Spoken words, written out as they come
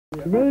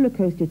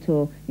Rollercoaster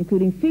Tour,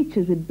 including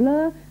features with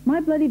Blur,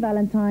 My Bloody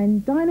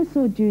Valentine,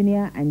 Dinosaur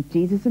Jr. and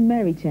Jesus and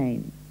Mary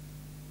Chain.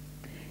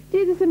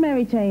 Jesus and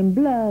Mary Chain,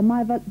 Blur,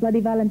 My Bloody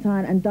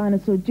Valentine and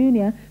Dinosaur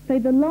Jr.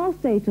 played the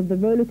last date of the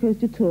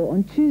Rollercoaster Tour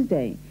on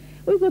Tuesday.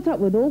 We got up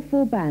with all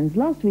four bands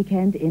last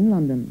weekend in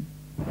London.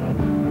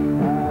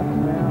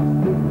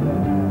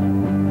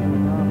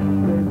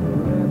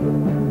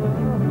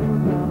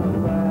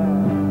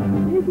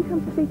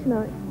 Come to see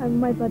tonight,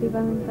 and My Bloody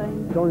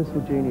Valentine.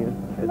 Dinosaur Jr.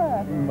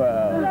 Blur.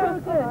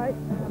 Blur. Alright.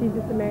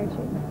 Jesus and Mary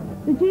Chain.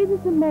 The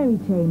Jesus and Mary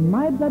Chain,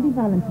 My Bloody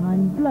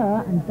Valentine,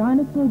 Blur and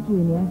Dinosaur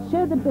Jr.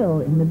 share the bill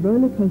in the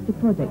Rollercoaster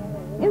project,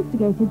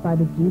 instigated by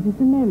the Jesus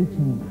and Mary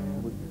Chain.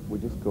 We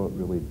just got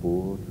really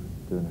bored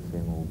doing the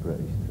same old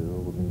British tour.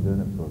 We've been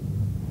doing it for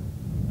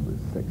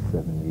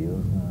 6-7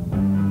 years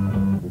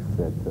now. We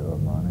said to our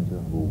manager,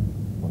 well,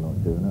 we're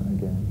not doing it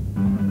again.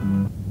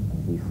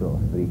 And he sort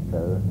of freaked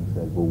out and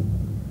said, well,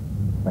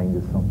 find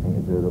us something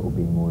to do that will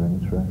be more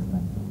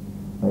interesting.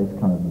 It's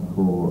kind of a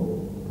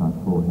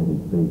four-headed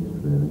beast,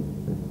 really,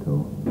 this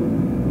tour.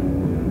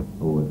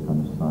 Always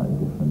kind of slightly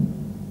different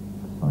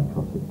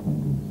psychotic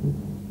tendencies.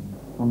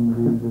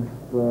 Somebody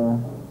just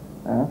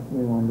asked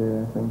me one day,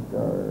 I think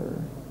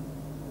our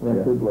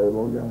record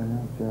label guy,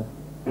 Jeff,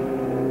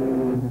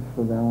 if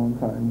the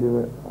Valentine do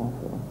it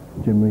also.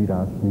 Jim Reed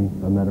asked me,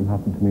 I met him,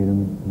 happened to meet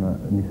him,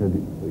 and he said,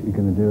 you're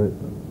going to do it?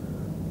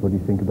 What do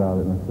you think about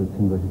it? And I said, it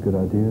seems like a good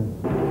idea.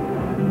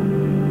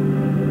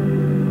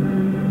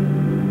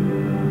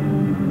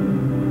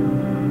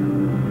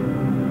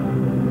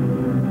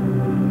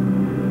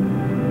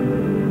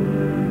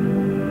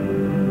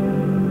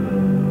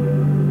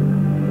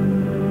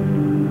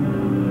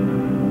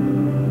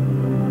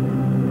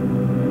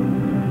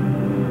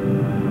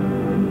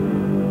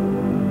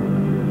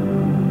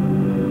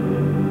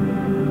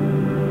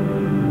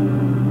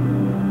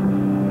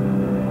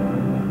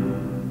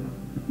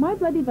 My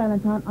Bloody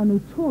Valentine are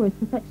notorious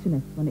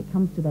perfectionists when it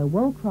comes to their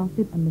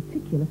well-crafted and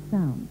meticulous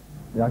sound.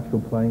 The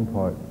actual playing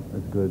part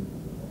is good,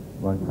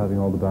 like having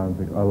all the bands.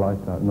 I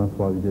like that, and that's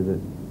why we did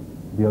it.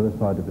 The other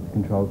side of it, the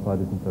control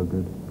side, isn't so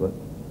good, but,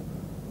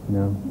 you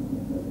know,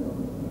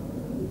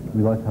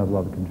 we like to have a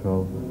lot of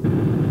control.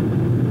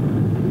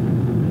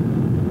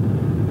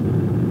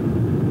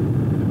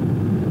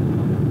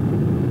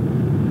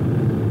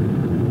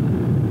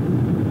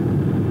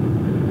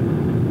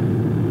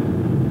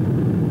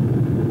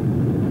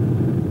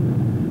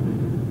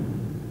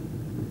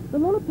 The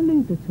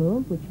Lollapalooza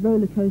tour, which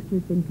Rollercoaster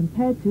has been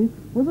compared to,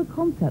 was a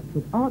concept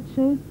with art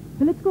shows,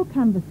 political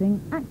canvassing,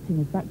 acting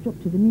as backdrop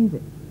to the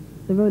music.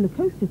 The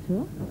Rollercoaster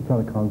Tour... It's not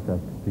a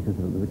concept, because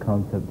if it was a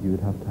concept you would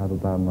have to have a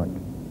band like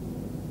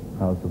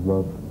House of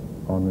Love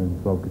on it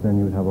as well, because then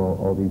you would have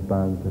all these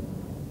bands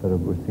that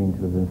were seen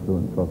to have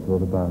influenced lots of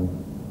other bands,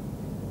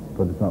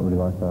 but it's not really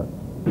like that.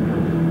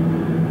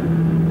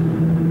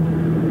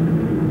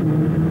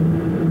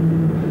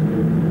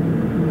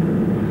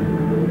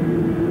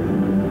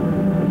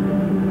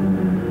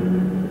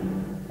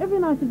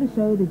 Of the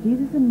show, the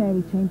Jesus and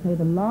Mary Chain play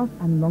the last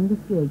and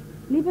longest gig,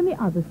 leaving the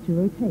others to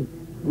rotate.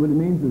 What it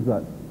means is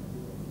that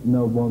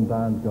no one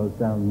band goes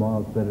down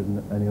miles better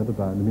than any other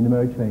band. I mean, the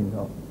Mary Chain,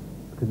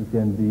 because it's the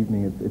end of the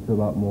evening, it's a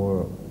lot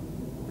more,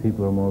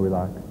 people are more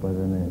relaxed by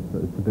then.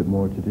 It's a bit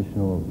more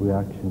traditional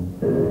reaction.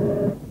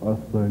 Us,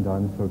 Blur and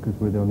Dinosaur, because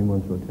we're the only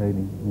ones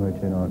rotating, the Mary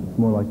Chain aren't. It's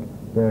more like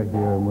they're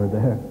here and we're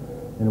there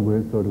in a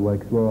weird sort of way,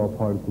 because we're all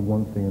part of the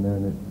one thing and they're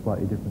in a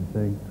slightly different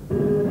thing.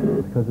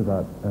 Because of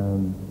that,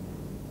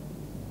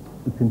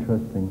 it's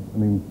interesting. I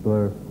mean,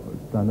 Blur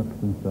stand up for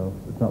themselves.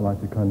 It's not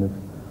like they're kind of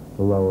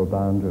the lower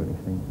band or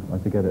anything.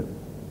 Like, they get it,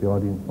 the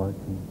audience likes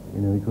them,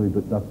 you know, equally,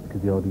 but that's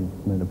because the audience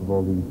is made up of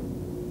all these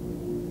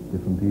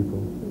different people.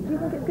 Do you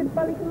think it's good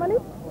value for money?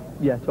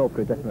 Yeah, 12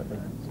 quid, definitely.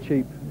 It's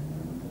cheap.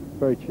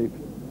 Very cheap.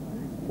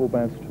 4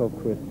 bands for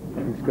 12 quid. I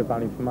think it's good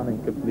value for money,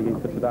 good for the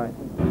for today.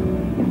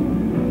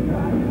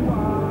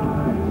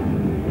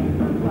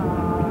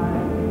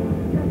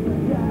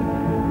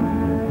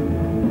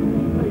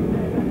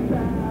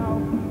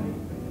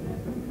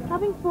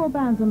 Having 4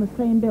 bands on the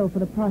same bill for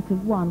the price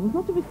of one was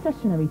not a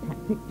recessionary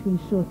tactic to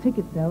ensure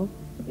ticket sales.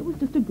 It was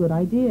just a good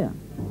idea.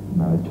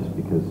 No, it's just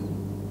because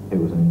it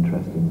was an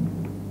interesting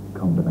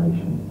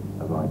combination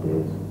of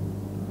ideas.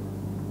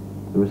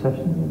 The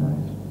recession, you know,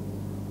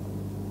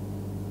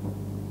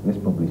 this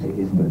probably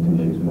is going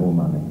to use more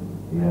money,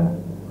 yeah,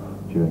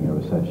 during a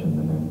recession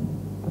than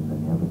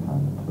any other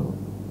time at all.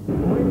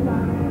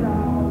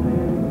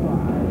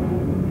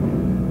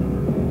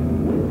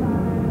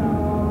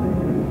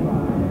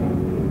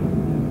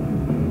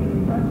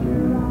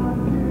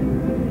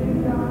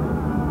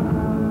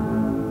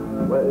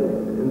 Well,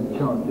 it was a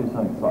chance to do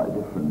something slightly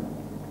different,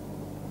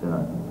 you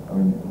know. I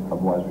mean,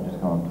 otherwise we just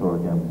go on tour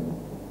again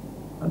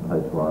and play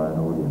to our own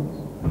audience,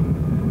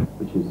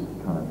 which is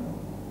kind of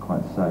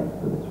quite safe,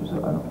 but this was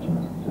an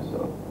opportunity to just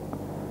sort of,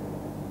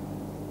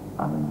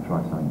 try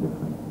something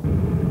different.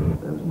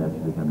 There was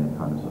inevitably going to be a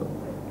kind of sort of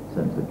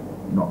sense of,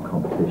 not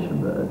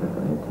competition, but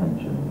definitely a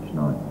tension each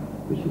night,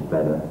 which is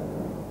better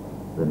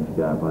than if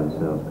you go out by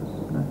yourselves, because,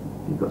 you know,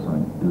 you've got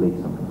something, at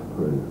least something to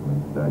prove. I mean,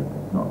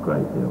 it's not a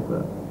great deal,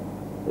 but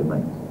it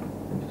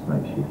just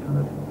makes you kind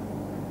of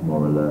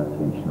more alert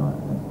each night, I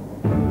think.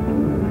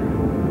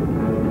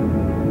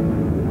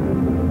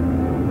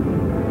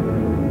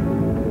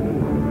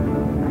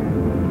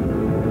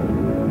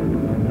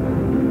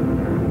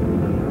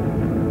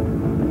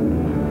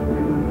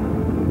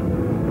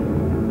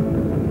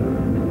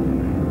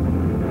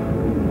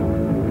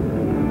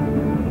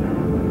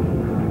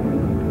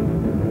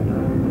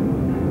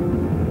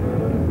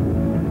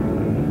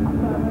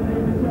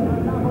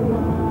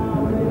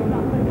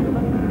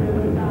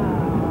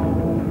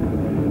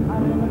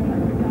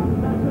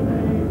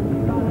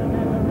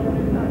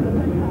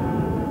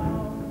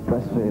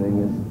 Feeling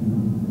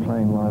is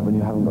playing live when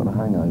you haven't got a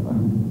hangover,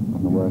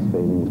 and the worst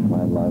feeling is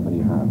playing live when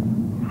you have.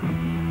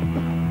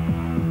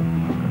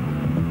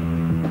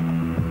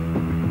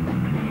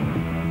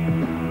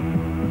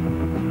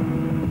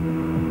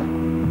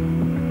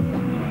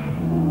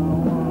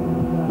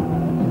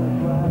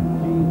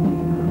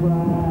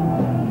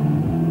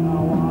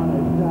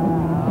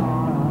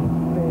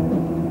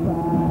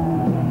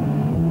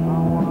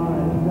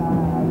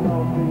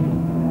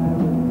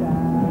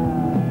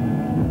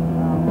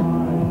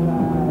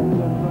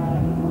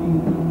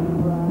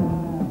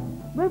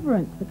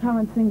 The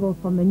current single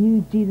from the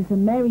new Jesus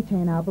and Mary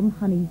Chain album,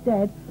 Honey's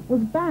Dead,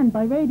 was banned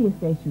by radio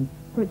stations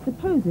for its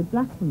supposed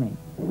blasphemy.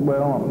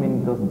 Well, I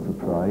mean, it doesn't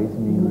surprise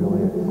me,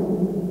 really.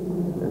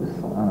 It's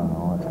I don't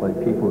know, it's like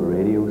people at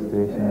radio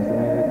stations. I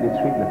mean, they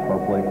treat the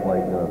public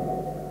like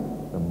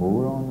they're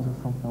morons or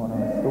something like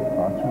that. It's so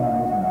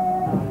patronising.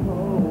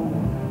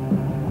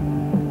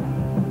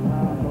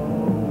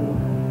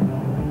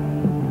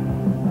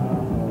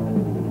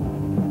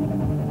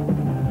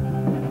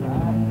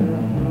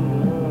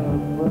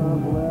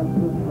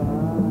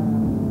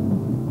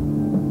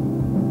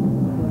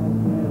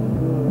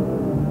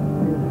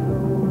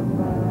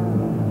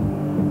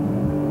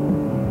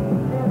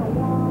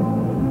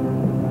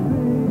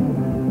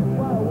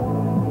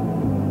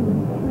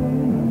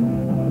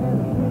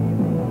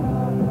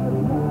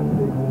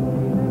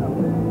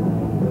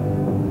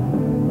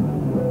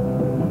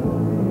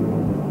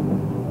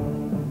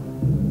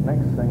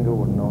 Single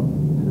we're not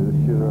too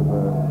sure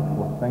about.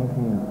 We're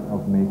thinking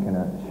of making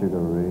it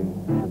Sugar Ray.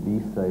 The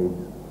B-sides,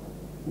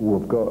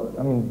 we've got,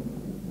 I mean,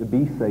 the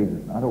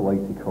B-sides, I don't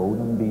like to call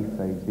them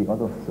B-sides, the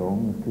other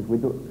songs, because we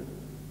don't,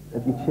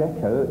 if you check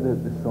out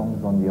the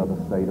songs on the other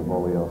side of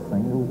all your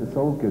singles, it's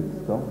all good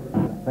stuff.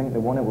 I think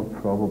the one that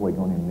we're probably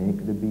going to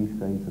make the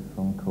B-sides is a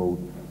song called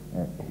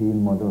Hey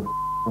Mother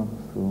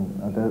so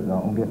I doubt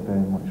that'll get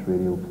very much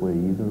radio play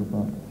either,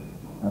 but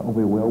it'll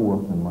be well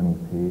worth the money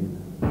paid.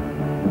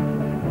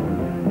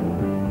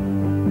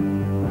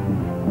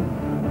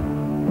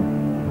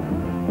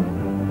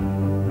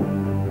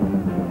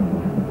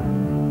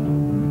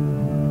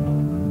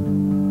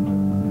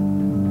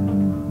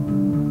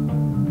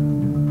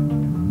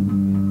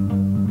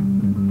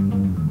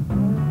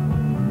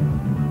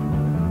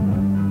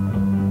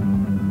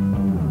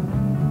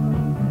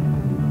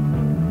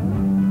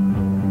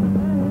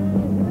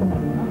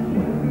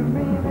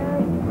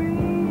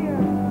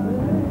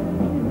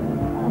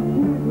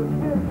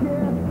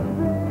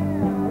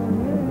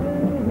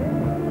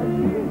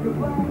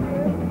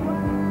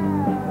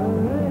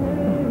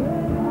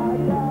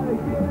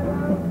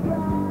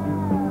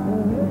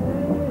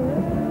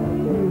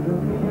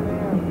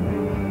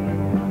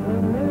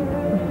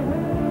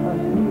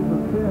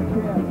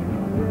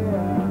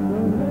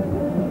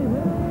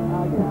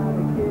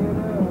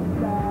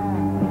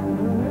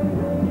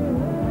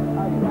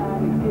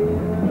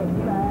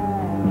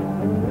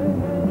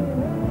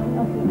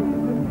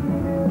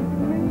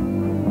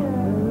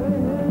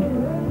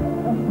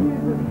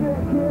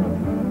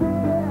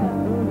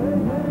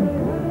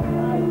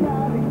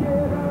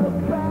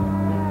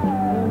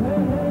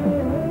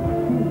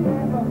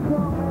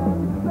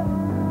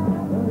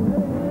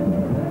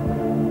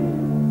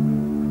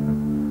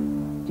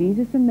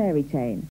 Jesus and Mary Chain.